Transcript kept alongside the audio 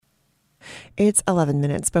It's 11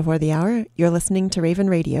 minutes before the hour. You're listening to Raven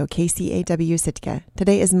Radio, KCAW Sitka.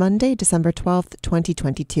 Today is Monday, December 12th,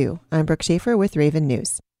 2022. I'm Brooke Schaefer with Raven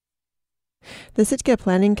News. The Sitka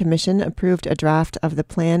Planning Commission approved a draft of the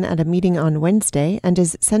plan at a meeting on Wednesday and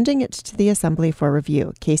is sending it to the Assembly for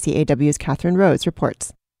review. KCAW's Catherine Rose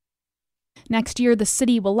reports. Next year, the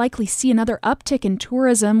city will likely see another uptick in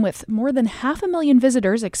tourism, with more than 500,000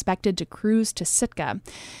 visitors expected to cruise to Sitka.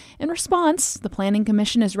 In response, the Planning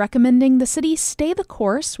Commission is recommending the city stay the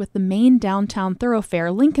course with the main downtown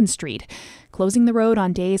thoroughfare, Lincoln Street, closing the road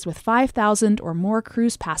on days with 5,000 or more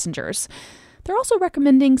cruise passengers. They're also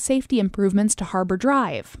recommending safety improvements to Harbor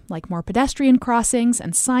Drive, like more pedestrian crossings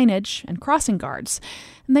and signage and crossing guards.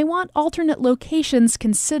 And they want alternate locations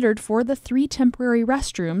considered for the 3 temporary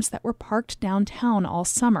restrooms that were parked downtown all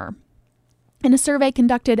summer. In a survey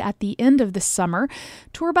conducted at the end of this summer,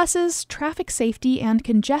 tour buses, traffic safety, and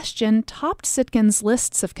congestion topped Sitkans'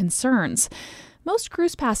 lists of concerns. Most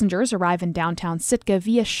cruise passengers arrive in downtown Sitka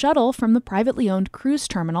via shuttle from the privately owned cruise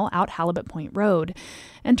terminal out Halibut Point Road.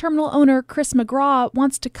 And terminal owner Chris McGraw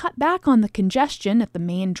wants to cut back on the congestion at the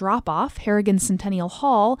main drop-off, Harrigan Centennial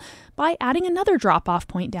Hall, by adding another drop-off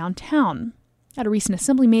point downtown. At a recent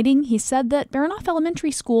assembly meeting, he said that Baranof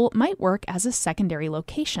Elementary School might work as a secondary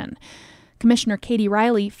location. Commissioner Katie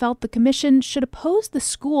Riley felt the commission should oppose the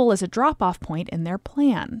school as a drop-off point in their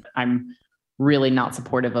plan. I'm really not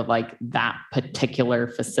supportive of that particular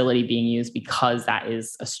facility being used, because that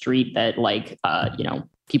is a street that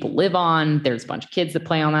people live on. There's a bunch of kids that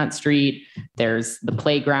play on that street. There's the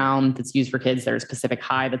playground that's used for kids. There's Pacific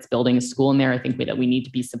High that's building a school in there. I think that we need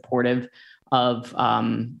to be supportive of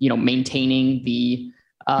maintaining the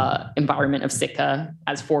environment of Sitka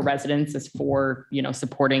as for residents, as for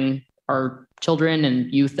supporting our children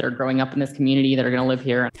and youth that are growing up in this community that are going to live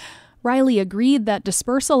here. Riley agreed that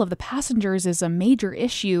dispersal of the passengers is a major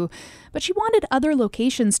issue, but she wanted other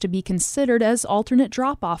locations to be considered as alternate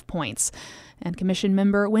drop-off points. And Commission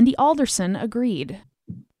member Wendy Alderson agreed.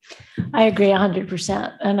 I agree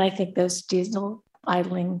 100%. And I think those diesel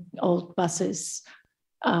idling old buses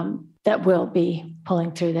that will be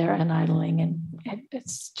pulling through there and idling. And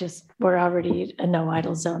it's just, we're already a no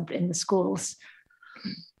idle zone in the schools.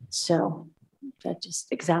 So that just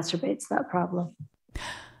exacerbates that problem.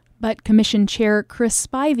 But Commission Chair Chris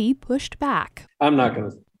Spivey pushed back. I'm not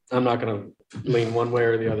gonna lean one way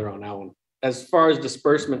or the other on that one. As far as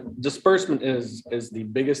disbursement is the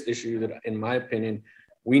biggest issue that, in my opinion,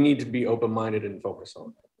 we need to be open-minded and focus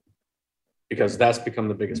on, because that's become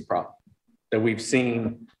the biggest problem that we've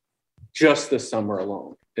seen just this summer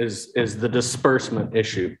alone is the disbursement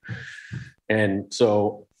issue. And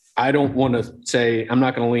so I don't want to say, I'm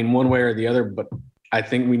not going to lean one way or the other, but I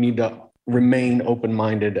think we need to remain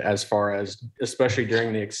open-minded as far as, especially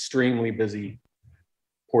during the extremely busy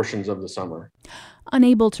portions of the summer.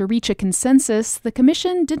 Unable to reach a consensus, the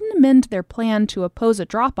commission didn't amend their plan to oppose a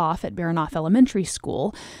drop-off at Baranof Elementary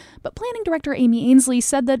School. But Planning Director Amy Ainsley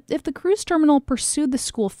said that if the cruise terminal pursued the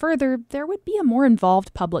school further, there would be a more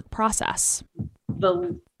involved public process.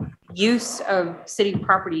 The use of city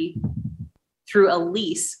property through a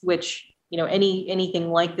lease, which anything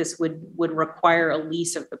like this would require a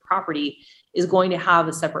lease of the property, is going to have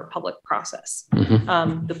a separate public process.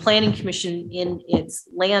 Mm-hmm. The Planning Commission, in its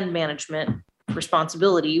land management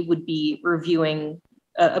responsibility, would be reviewing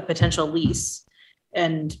a potential lease,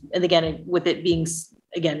 and again, with it being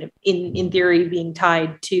in theory being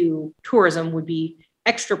tied to tourism, would be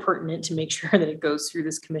extra pertinent to make sure that it goes through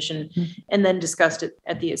this commission and then discussed it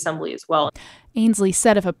at the assembly as well. Ainsley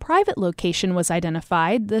said if a private location was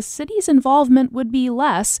identified, the city's involvement would be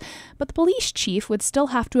less, but the police chief would still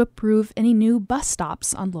have to approve any new bus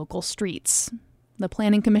stops on local streets. The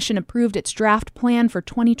Planning Commission approved its draft plan for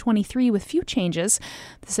 2023 with few changes.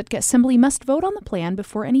 The Sitka Assembly must vote on the plan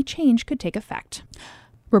before any change could take effect.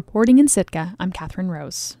 Reporting in Sitka, I'm Catherine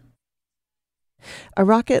Rose. A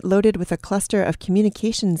rocket loaded with a cluster of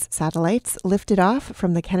communications satellites lifted off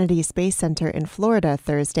from the Kennedy Space Center in Florida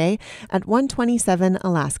Thursday at 1:27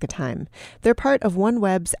 Alaska time. They're part of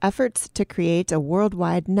OneWeb's efforts to create a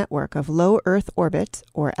worldwide network of low Earth orbit,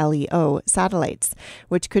 or LEO, satellites,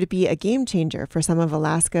 which could be a game changer for some of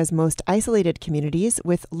Alaska's most isolated communities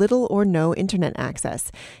with little or no internet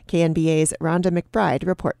access. KNBA's Rhonda McBride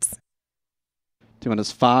reports.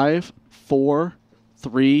 T-minus 5, 4,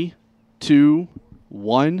 3, 2,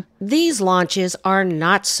 1. These launches are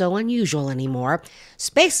not so unusual anymore.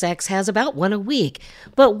 SpaceX has about one a week.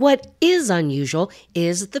 But what is unusual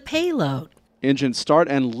is the payload. Engine start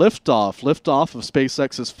and liftoff. Liftoff of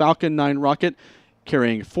SpaceX's Falcon 9 rocket,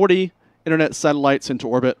 carrying 40 internet satellites into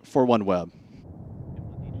orbit for OneWeb.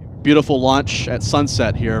 Beautiful launch at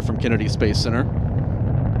sunset here from Kennedy Space Center.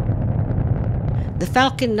 The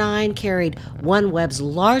Falcon 9 carried OneWeb's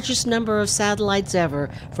largest number of satellites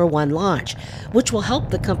ever for one launch, which will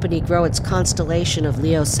help the company grow its constellation of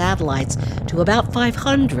LEO satellites to about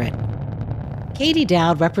 500. Katie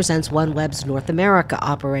Dowd represents OneWeb's North America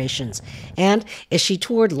operations, and as she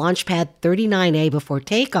toured Launchpad 39A before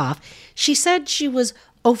takeoff, she said she was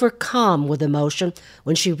overcome with emotion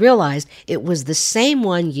when she realized it was the same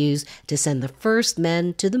one used to send the first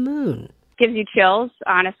men to the moon. Gives you chills,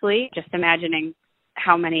 honestly, just imagining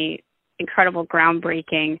how many incredible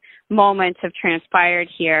groundbreaking moments have transpired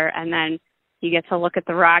here, and then you get to look at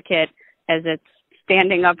the rocket as it's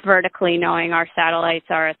standing up vertically, knowing our satellites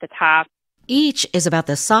are at the top. Each is about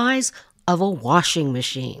the size of a washing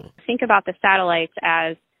machine. Think about the satellites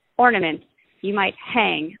as ornaments you might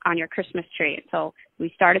hang on your Christmas tree. So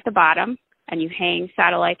we start at the bottom, and you hang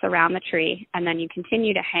satellites around the tree, and then you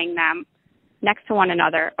continue to hang them next to one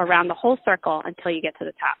another around the whole circle until you get to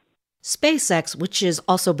the top. SpaceX, which is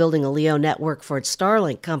also building a LEO network for its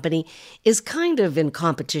Starlink company, is kind of in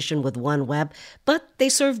competition with OneWeb, but they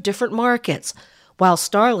serve different markets. While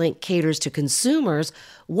Starlink caters to consumers,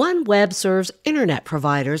 OneWeb serves internet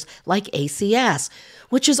providers like ACS,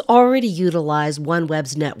 which has already utilized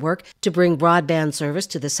OneWeb's network to bring broadband service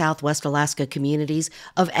to the Southwest Alaska communities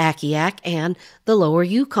of Akiak and the Lower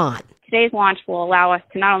Yukon. Today's launch will allow us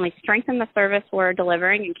to not only strengthen the service we're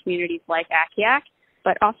delivering in communities like Akiak,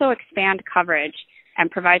 but also expand coverage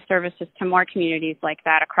and provide services to more communities like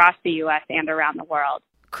that across the U.S. and around the world.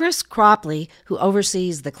 Chris Cropley, who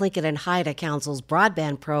oversees the Tlingit and Haida Council's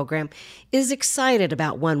broadband program, is excited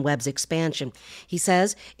about OneWeb's expansion. He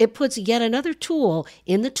says it puts yet another tool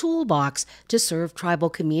in the toolbox to serve tribal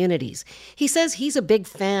communities. He says he's a big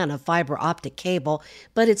fan of fiber optic cable,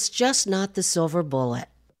 but it's just not the silver bullet.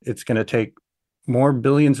 It's going to take more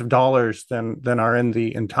billions of dollars than are in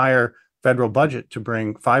the entire federal budget to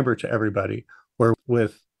bring fiber to everybody, where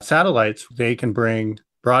with satellites, they can bring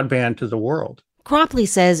broadband to the world. Cropley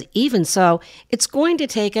says even so, it's going to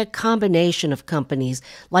take a combination of companies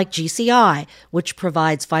like GCI, which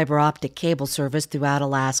provides fiber optic cable service throughout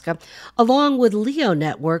Alaska, along with LEO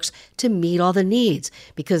networks to meet all the needs,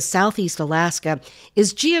 because Southeast Alaska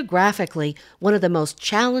is geographically one of the most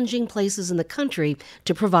challenging places in the country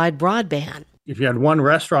to provide broadband. If you had one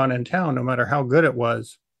restaurant in town, no matter how good it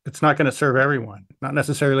was, it's not going to serve everyone. Not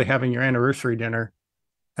necessarily having your anniversary dinner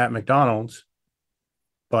at McDonald's,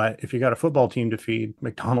 but if you got a football team to feed,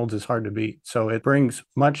 McDonald's is hard to beat. So it brings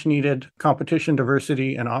much needed competition,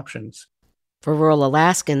 diversity, and options. For rural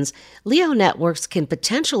Alaskans, LEO networks can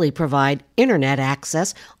potentially provide internet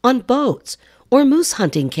access on boats or moose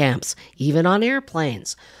hunting camps, even on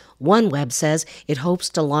airplanes. OneWeb says it hopes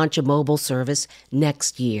to launch a mobile service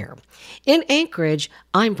next year. In Anchorage,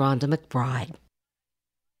 I'm Rhonda McBride.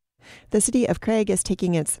 The city of Craig is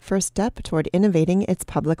taking its first step toward innovating its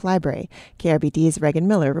public library. KRBD's Reagan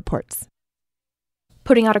Miller reports.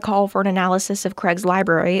 Putting out a call for an analysis of Craig's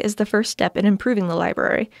library is the first step in improving the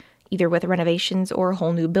library, either with renovations or a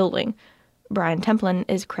whole new building. Brian Templin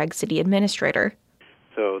is Craig's city administrator.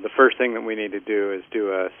 So the first thing that we need to do is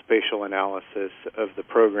do a spatial analysis of the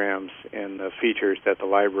programs and the features that the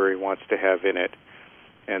library wants to have in it.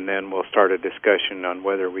 And then we'll start a discussion on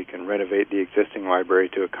whether we can renovate the existing library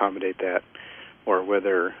to accommodate that or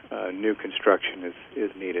whether new construction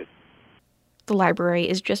is needed. The library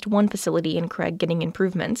is just one facility in Craig getting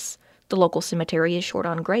improvements. The local cemetery is short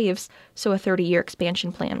on graves, so a 30-year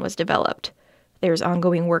expansion plan was developed. There's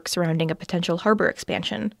ongoing work surrounding a potential harbor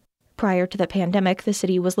expansion. Prior to the pandemic, the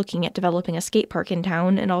city was looking at developing a skate park in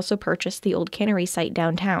town and also purchased the old cannery site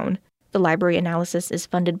downtown. The library analysis is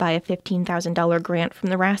funded by a $15,000 grant from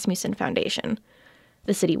the Rasmussen Foundation.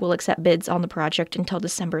 The city will accept bids on the project until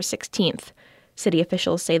December 16th. City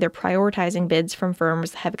officials say they're prioritizing bids from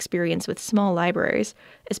firms that have experience with small libraries,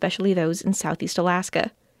 especially those in Southeast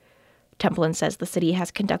Alaska. Templin says the city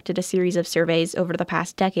has conducted a series of surveys over the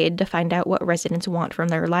past decade to find out what residents want from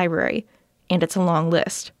their library, and it's a long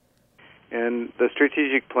list. And the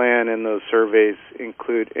strategic plan and those surveys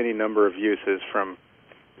include any number of uses, from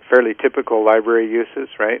fairly typical library uses,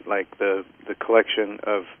 right, like the collection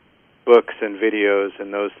of books and videos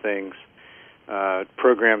and those things,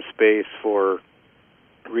 program space for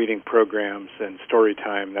reading programs and story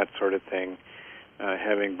time, that sort of thing,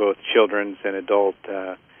 having both children's and adult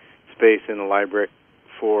space in the library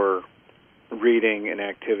for reading and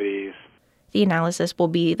activities. The analysis will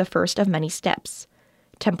be the first of many steps.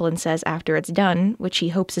 Templin says after it's done, which he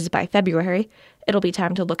hopes is by February, it'll be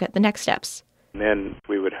time to look at the next steps. And then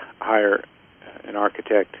we would hire an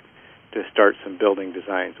architect to start some building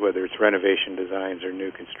designs, whether it's renovation designs or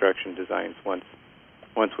new construction designs,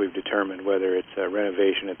 once we've determined whether it's a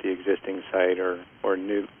renovation at the existing site or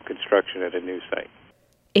new construction at a new site.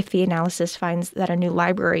 If the analysis finds that a new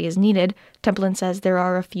library is needed, Templin says there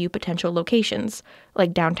are a few potential locations,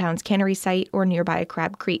 like downtown's Cannery site or nearby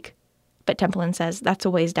Crab Creek. But Templin says that's a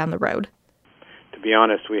ways down the road. To be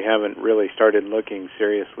honest, we haven't really started looking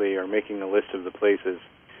seriously or making a list of the places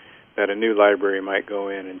that a new library might go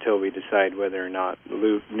in until we decide whether or not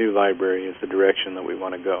the new library is the direction that we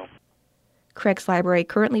want to go. Craig's library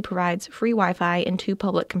currently provides free Wi-Fi and 2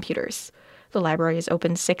 public computers. The library is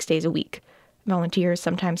open 6 days a week. Volunteers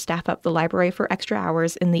sometimes staff up the library for extra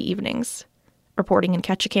hours in the evenings. Reporting in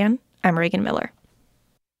Ketchikan, I'm Reagan Miller.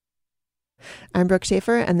 I'm Brooke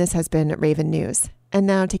Schaefer, and this has been Raven News. And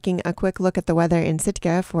now taking a quick look at the weather in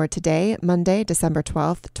Sitka for today, Monday, December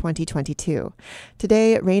 12th, 2022.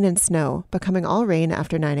 Today, rain and snow, becoming all rain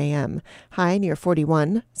after 9 a.m. High near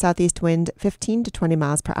 41, southeast wind 15 to 20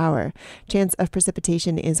 miles per hour. Chance of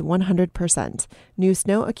precipitation is 100%. New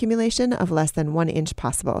snow accumulation of less than 1 inch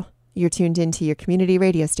possible. You're tuned into your community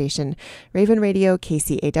radio station, Raven Radio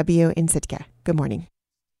KCAW in Sitka. Good morning.